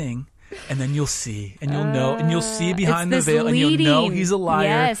this thing, and then you'll see, and you'll know, and you'll see behind the veil, and you'll know he's a liar.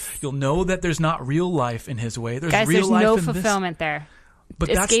 Yes. You'll know that there's not real life in his way. There's Guys, real life no in fulfillment there. But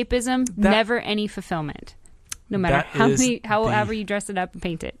escapism, never any fulfillment, no matter however you dress it up and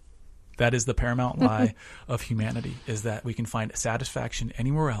paint it. That is the paramount lie of humanity, is that we can find satisfaction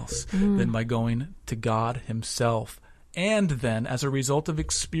anywhere else than by going to God himself. And then, as a result of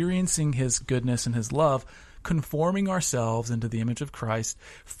experiencing his goodness and his love, conforming ourselves into the image of Christ,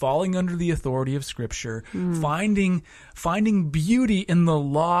 falling under the authority of Scripture, finding beauty in the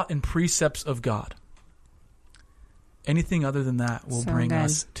law and precepts of God. Anything other than that will bring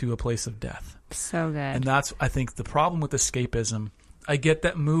us to a place of death. So good. And that's, I think, the problem with escapism. I get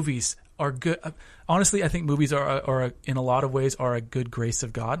that movies are good. Honestly, I think movies are in a lot of ways are a good grace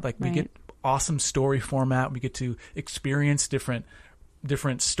of God. Like, we get awesome story format. We get to experience different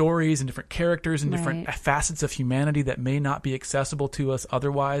stories and different characters and different facets of humanity that may not be accessible to us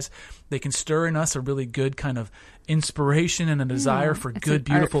otherwise. They can stir in us a really good kind of inspiration and a desire for good,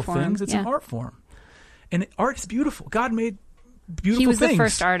 beautiful things. It's an art form. And art is beautiful. God made beautiful things. He was the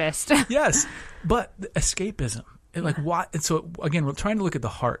first artist. Yes. But escapism. Why? And so, again, we're trying to look at the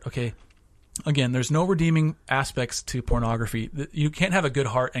heart, okay? Again, there's no redeeming aspects to pornography. You can't have a good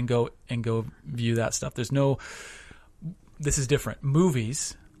heart and go view that stuff. This is different.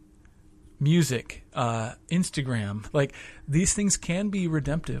 Movies, music, Instagram, like, these things can be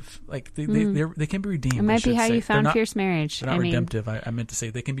redemptive. Like, they can be redeemed. It might be how you found Fierce Marriage. They're not redemptive. I meant to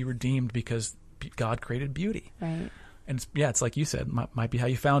say they can be redeemed because God created beauty. Right. And it's like you said, might be how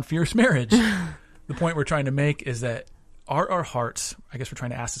you found Fierce Marriage. The point we're trying to make is that are our hearts, I guess we're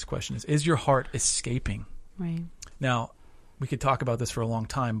trying to ask this question, is your heart escaping? Right. Now, we could talk about this for a long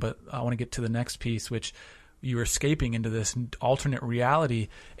time, but I want to get to the next piece, which you're escaping into this alternate reality,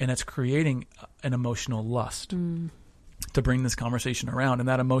 and it's creating an emotional lust to bring this conversation around. And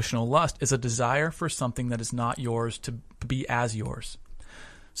that emotional lust is a desire for something that is not yours to be as yours.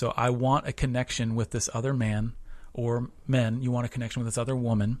 So I want a connection with this other man, or men, you want a connection with this other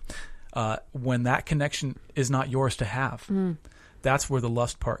woman. when that connection is not yours to have. That's where the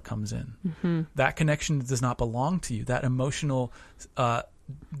lust part comes in. That connection does not belong to you. That emotional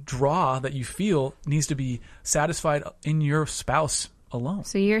draw that you feel needs to be satisfied in your spouse alone.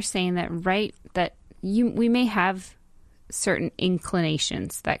 So you're saying that, right, that we may have certain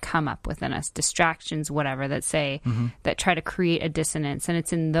inclinations that come up within us, distractions, whatever, that say, that try to create a dissonance. And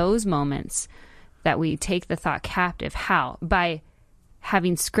it's in those moments that we take the thought captive. How? By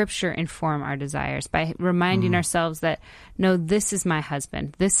having Scripture inform our desires, by reminding ourselves that, no, this is my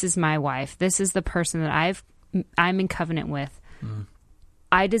husband, this is my wife, this is the person that I'm in covenant with.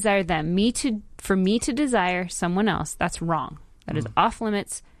 I desire them. For me to desire someone else, that's wrong. That is off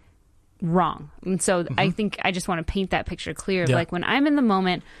limits. Wrong. And so I think I just want to paint that picture clear. Yeah. Like when I'm in the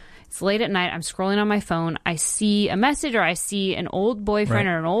moment, it's late at night, I'm scrolling on my phone, I see a message or I see an old boyfriend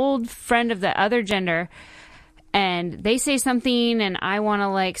or an old friend of the other gender, and they say something and I want to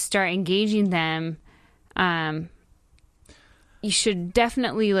like start engaging them. You should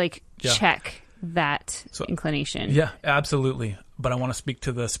definitely like check that inclination. Yeah, absolutely. But I want to speak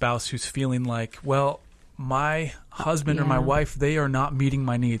to the spouse who's feeling like, well, my husband or my wife, they are not meeting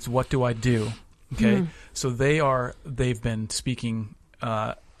my needs. What do I do? Okay. So they've been speaking,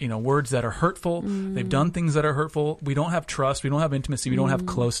 words that are hurtful. They've done things that are hurtful. We don't have trust. We don't have intimacy. We don't have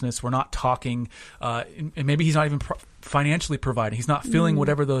closeness. We're not talking. And maybe he's not even financially providing. He's not feeling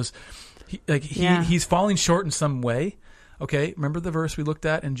whatever those, he's falling short in some way. Okay. Remember the verse we looked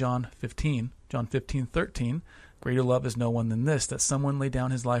at in John 15:13, greater love is no one than this, that someone lay down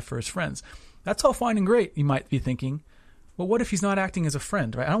his life for his friends. That's all fine and great. You might be thinking, well, what if he's not acting as a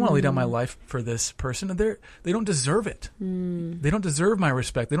friend, right? I don't want to lay down my life for this person. They don't deserve it. They don't deserve my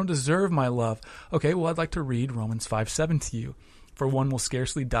respect. They don't deserve my love. Okay, well, I'd like to read Romans 5:7 to you. For one will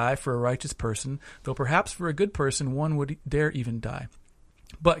scarcely die for a righteous person, though perhaps for a good person one would dare even die.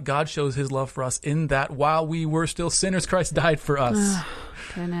 But God shows his love for us in that while we were still sinners, Christ died for us. Oh,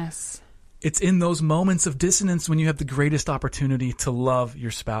 goodness. It's in those moments of dissonance when you have the greatest opportunity to love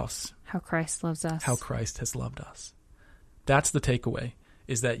your spouse. How Christ loves us. How Christ has loved us. That's the takeaway,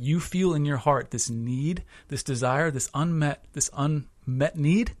 is that you feel in your heart this need, this desire, this unmet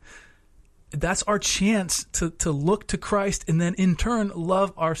need. That's our chance to look to Christ and then in turn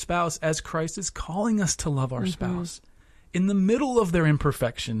love our spouse as Christ is calling us to love our spouse. In the middle of their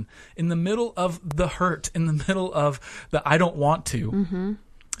imperfection, in the middle of the hurt, in the middle of the I don't want to.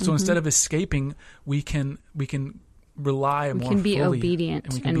 So instead of escaping, we can rely more fully. We can be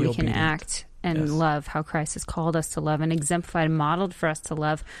obedient and we can act and love how Christ has called us to love and exemplified and modeled for us to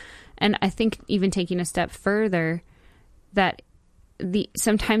love. And I think even taking a step further, that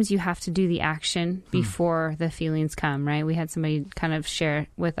sometimes you have to do the action before the feelings come, right? We had somebody kind of share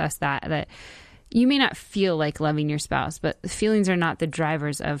with us that you may not feel like loving your spouse, but the feelings are not the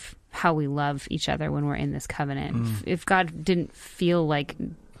drivers of how we love each other when we're in this covenant. If God didn't feel like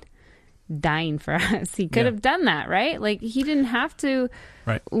dying for us, he could have done that, right? Like he didn't have to.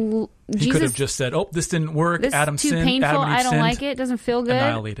 Right. He could have just said, "Oh, this didn't work. This Adam too sinned. painful. Adam and Eve I don't sinned, like it. It doesn't feel good."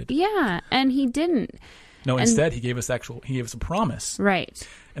 Annihilated. Yeah, and he didn't. No, instead he gave us a promise. Right.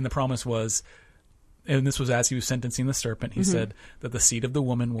 And the promise was, and this was as he was sentencing the serpent, he said that the seed of the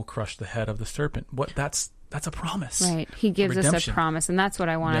woman will crush the head of the serpent. That's a promise. Right. He gives us a promise. And that's what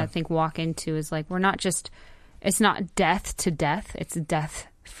I want to think walk into is like, we're not just, it's not death to death. It's death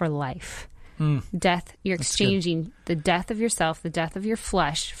for life. Death. You're exchanging the death of yourself, the death of your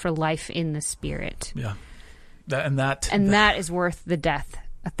flesh for life in the spirit. Yeah. That is worth the death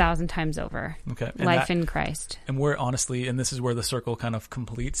 1,000 times over. Okay. Life in Christ. And we're honestly, and this is where the circle kind of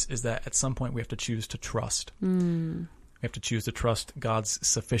completes, is that at some point we have to choose to trust. We have to choose to trust God's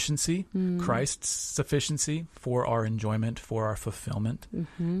sufficiency, Christ's sufficiency for our enjoyment, for our fulfillment.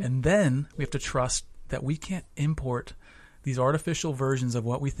 And then we have to trust that we can't import these artificial versions of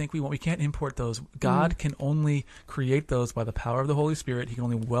what we think we want. We can't import those. God can only create those by the power of the Holy Spirit. He can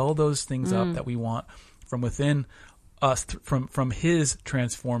only well those things up that we want from within us, from his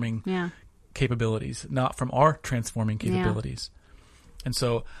transforming capabilities, not from our transforming capabilities. And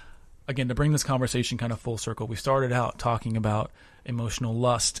so, again, to bring this conversation kind of full circle, we started out talking about emotional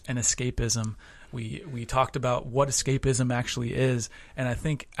lust and escapism. We talked about what escapism actually is. And I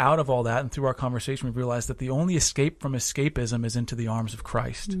think out of all that and through our conversation, we realized that the only escape from escapism is into the arms of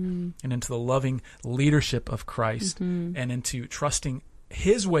Christ and into the loving leadership of Christ and into trusting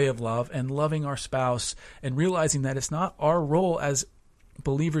his way of love and loving our spouse and realizing that it's not our role as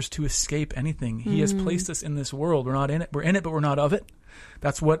believers to escape anything. He has placed us in this world. We're not in it. We're in it, but we're not of it.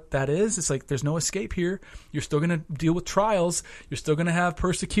 That's what that is. It's like there's no escape here. You're still going to deal with trials. You're still going to have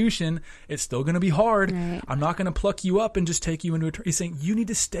persecution. It's still going to be hard. Right. I'm not going to pluck you up and just take you into eternity. He's saying you need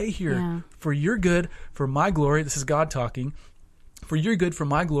to stay here for your good, for my glory. This is God talking. For your good, for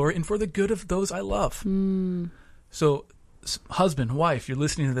my glory, and for the good of those I love. So, husband, wife, you're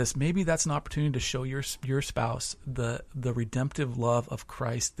listening to this. Maybe that's an opportunity to show your spouse the redemptive love of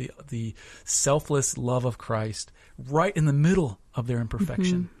Christ, the selfless love of Christ, right in the middle of their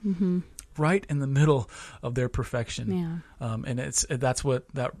imperfection, right in the middle of their perfection. And that's what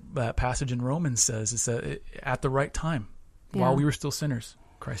that passage in Romans says. It's that at the right time, while we were still sinners,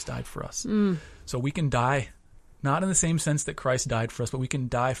 Christ died for us. So we can die. Not in the same sense that Christ died for us, but we can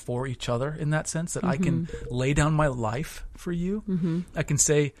die for each other in that sense, that I can lay down my life for you. I can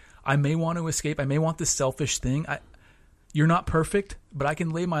say, I may want to escape. I may want this selfish thing. You're not perfect, but I can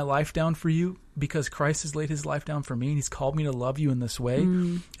lay my life down for you because Christ has laid his life down for me, and he's called me to love you in this way.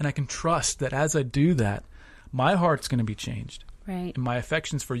 And I can trust that as I do that, my heart's going to be changed. Right. And my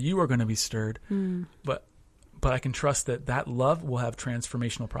affections for you are going to be stirred. But I can trust that love will have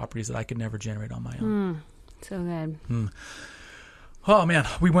transformational properties that I could never generate on my own. So good. Oh man,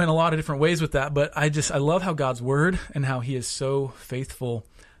 we went a lot of different ways with that, but I love how God's word and how he is so faithful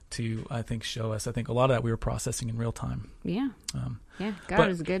to, I think, show us. I think a lot of that we were processing in real time. Yeah. God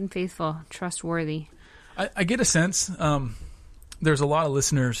is good and faithful, trustworthy. I get a sense, there's a lot of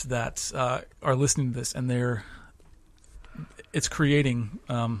listeners that are listening to this, and it's creating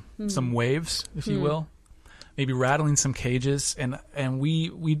some waves, if you will, maybe rattling some cages, and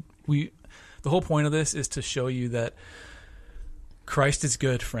we the whole point of this is to show you that Christ is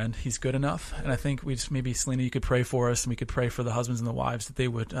good, friend. He's good enough. And I think maybe Selena, you could pray for us, and we could pray for the husbands and the wives that they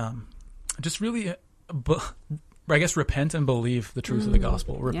would just really, repent and believe the truth of the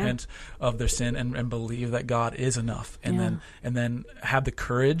gospel. Repent of their sin and believe that God is enough. And then have the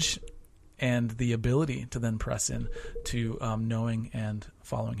courage and the ability to then press in to knowing and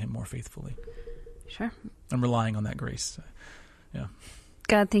following him more faithfully. Sure. And relying on that grace. Yeah.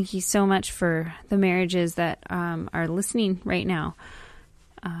 God, thank you so much for the marriages that are listening right now.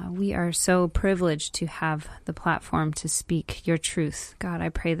 We are so privileged to have the platform to speak your truth. God, I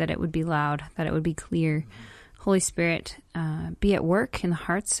pray that it would be loud, that it would be clear. Holy Spirit, be at work in the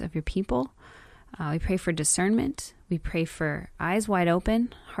hearts of your people. We pray for discernment. We pray for eyes wide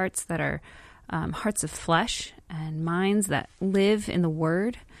open, hearts that are hearts of flesh, and minds that live in the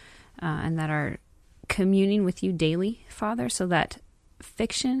Word and that are communing with you daily, Father, so that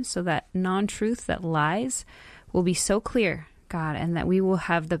fiction, so that non-truth, that lies will be so clear, God, and that we will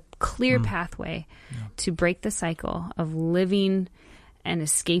have the clear pathway to break the cycle of living and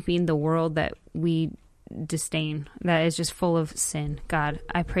escaping the world that we disdain, that is just full of sin. God,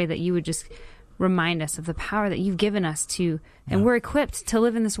 I pray that you would just remind us of the power that you've given us to, and we're equipped to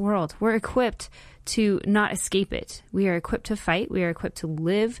live in this world. We're equipped to not escape it. We are equipped to fight. We are equipped to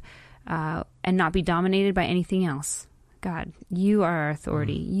live and not be dominated by anything else. God, you are our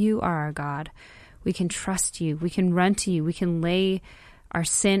authority. You are our God. We can trust you. We can run to you. We can lay our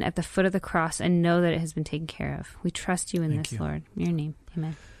sin at the foot of the cross and know that it has been taken care of. We trust you in this, Lord. In your name,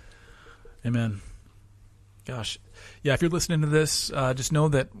 amen. Amen. Gosh. Yeah, if you're listening to this, just know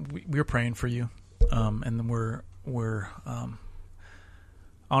that we're praying for you. And we're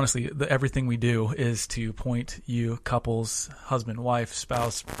honestly, everything we do is to point you, couples, husband, wife,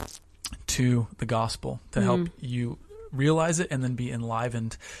 spouse, to the gospel, to help you realize it and then be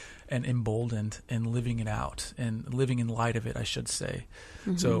enlivened and emboldened in living it out and living in light of it, I should say.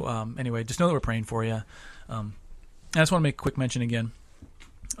 So anyway, just know that we're praying for you. I just want to make a quick mention again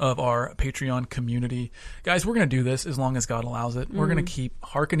of our Patreon community. Guys, we're going to do this as long as God allows it. We're going to keep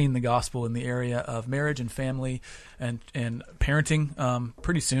hearkening the gospel in the area of marriage and family and parenting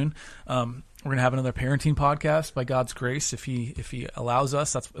pretty soon. We're going to have another parenting podcast by God's grace if he allows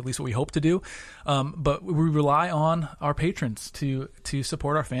us. That's at least what we hope to do. But we rely on our patrons to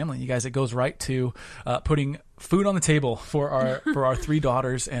support our family. You guys, it goes right to putting food on the table for our three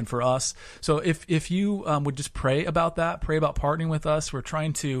daughters and for us. So if you would just pray about that, pray about partnering with us. We're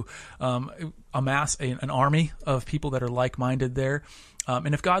trying to amass an army of people that are like-minded there.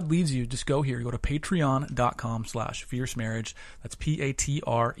 And if God leads you, just go here. Go to patreon.com/fiercemarriage. That's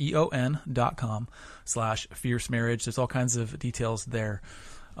patreon.com/fiercemarriage. There's all kinds of details there.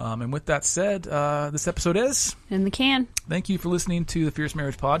 And with that said, this episode is in the can. Thank you for listening to the Fierce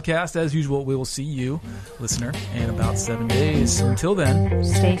Marriage Podcast. As usual, we will see you, listener, in about 7 days. Until then,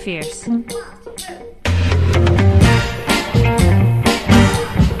 stay fierce.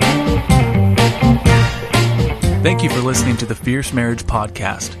 Thank you for listening to the Fierce Marriage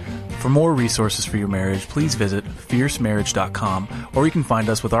Podcast. For more resources for your marriage, please visit fiercemarriage.com, or you can find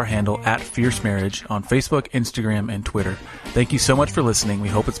us with our handle @fiercemarriage on Facebook, Instagram, and Twitter. Thank you so much for listening. We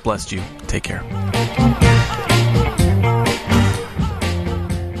hope it's blessed you. Take care.